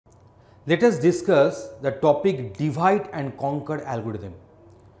Let us discuss the topic divide and conquer algorithm.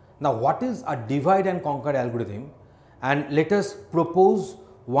 Now, what is a divide and conquer algorithm? And let us propose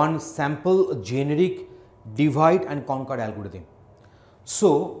one sample generic divide and conquer algorithm.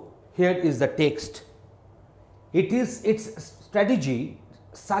 So, here is the text. Its strategy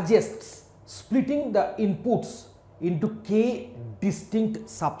suggests splitting the inputs into k distinct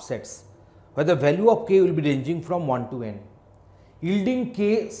subsets, where the value of k will be ranging from 1 to n, yielding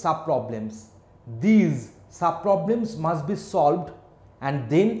k subproblems. These subproblems must be solved and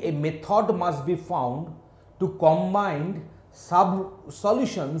then a method must be found to combine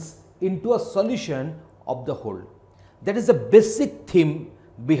sub-solutions into a solution of the whole. That is the basic theme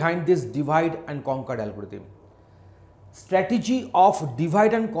behind this divide and conquer algorithm. Strategy of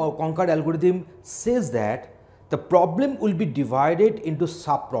divide and conquer algorithm says that the problem will be divided into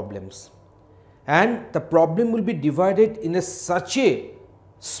sub-problems, and the problem will be divided in such a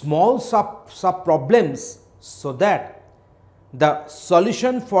small sub-problems so that the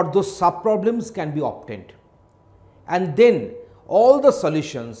solution for those sub-problems can be obtained, and then all the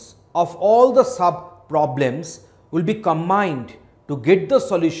solutions of all the sub-problems will be combined to get the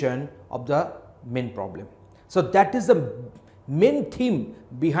solution of the main problem. So, that is the main theme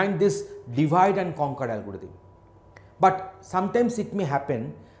behind this divide and conquer algorithm. But sometimes it may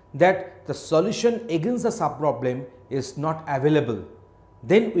happen that the solution against the sub-problem is not available.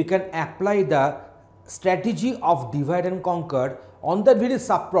 Then we can apply the strategy of divide and conquer on that very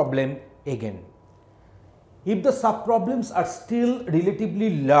sub-problem again. If the sub-problems are still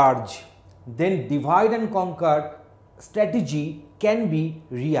relatively large, then divide and conquer strategy can be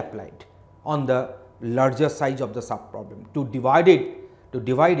reapplied on the larger size of the sub-problem to divide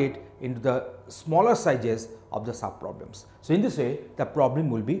it into the smaller sizes of the sub-problems. So, in this way the problem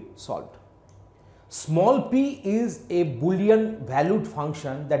will be solved. Small p is a Boolean valued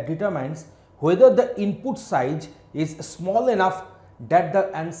function that determines whether the input size is small enough that the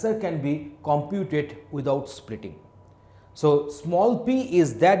answer can be computed without splitting. So, small p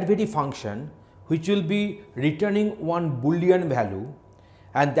is that very function which will be returning one Boolean value,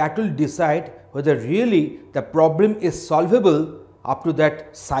 and that will decide whether really the problem is solvable up to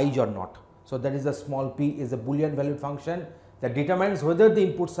that size or not. So, that is the small p is a Boolean valued function that determines whether the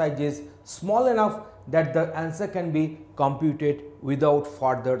input size is small enough that the answer can be computed without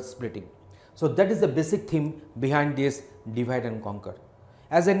further splitting. So, that is the basic theme behind this divide and conquer.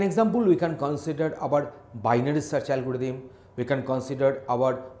 As an example, we can consider our binary search algorithm, we can consider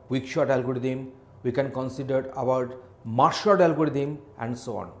our quickshot algorithm, we can consider our merge sort algorithm, and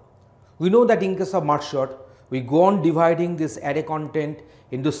so on. We know that in case of merge sort, we go on dividing this array content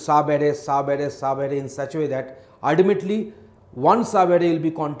into sub-array, sub-array, sub-array in such a way that ultimately one sub-array will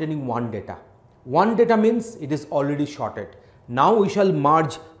be containing one data. One data means it is already sorted. Now, we shall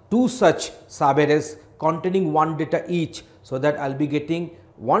merge two such sub-arrays containing one data each, so that I will be getting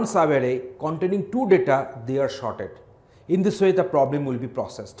one sub-array containing two data, they are sorted. In this way the problem will be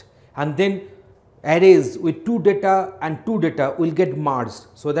processed, and then arrays with two data and two data will get merged,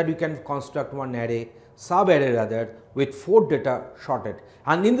 so that you can construct one array, sub-array rather, with 4 data sorted,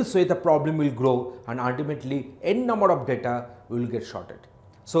 and in this way the problem will grow and ultimately n number of data will get sorted.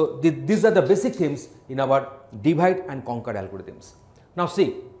 So, these are the basic themes in our divide and conquer algorithms. Now,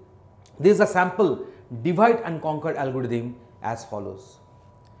 see, this is a sample divide and conquer algorithm as follows.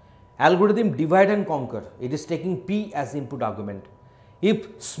 Algorithm divide and conquer, it is taking p as input argument.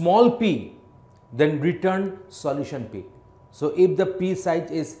 If small p, then return solution p. So, if the p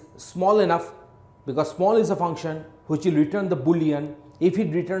size is small enough, because small is a function which will return the Boolean, if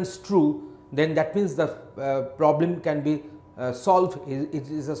it returns true, then that means the problem can be solved, it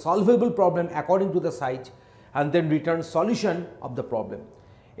is a solvable problem according to the size, and then return solution of the problem.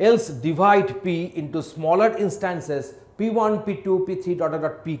 Else divide p into smaller instances p1, p2,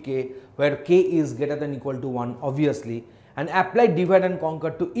 p3 pk, where k is greater than equal to 1 obviously, and apply divide and conquer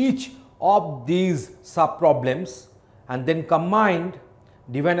to each of these sub problems, and then combined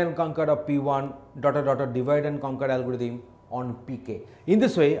divide and conquer of p1 divide and conquer algorithm on pk. In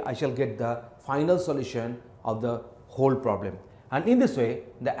this way I shall get the final solution of the whole problem, and in this way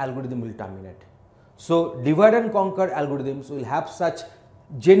the algorithm will terminate. So, divide and conquer algorithms will have such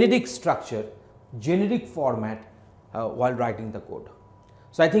generic structure, generic format while writing the code.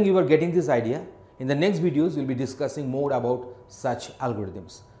 So, I think you are getting this idea. In the next videos we will be discussing more about such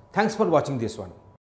algorithms. Thanks for watching this one.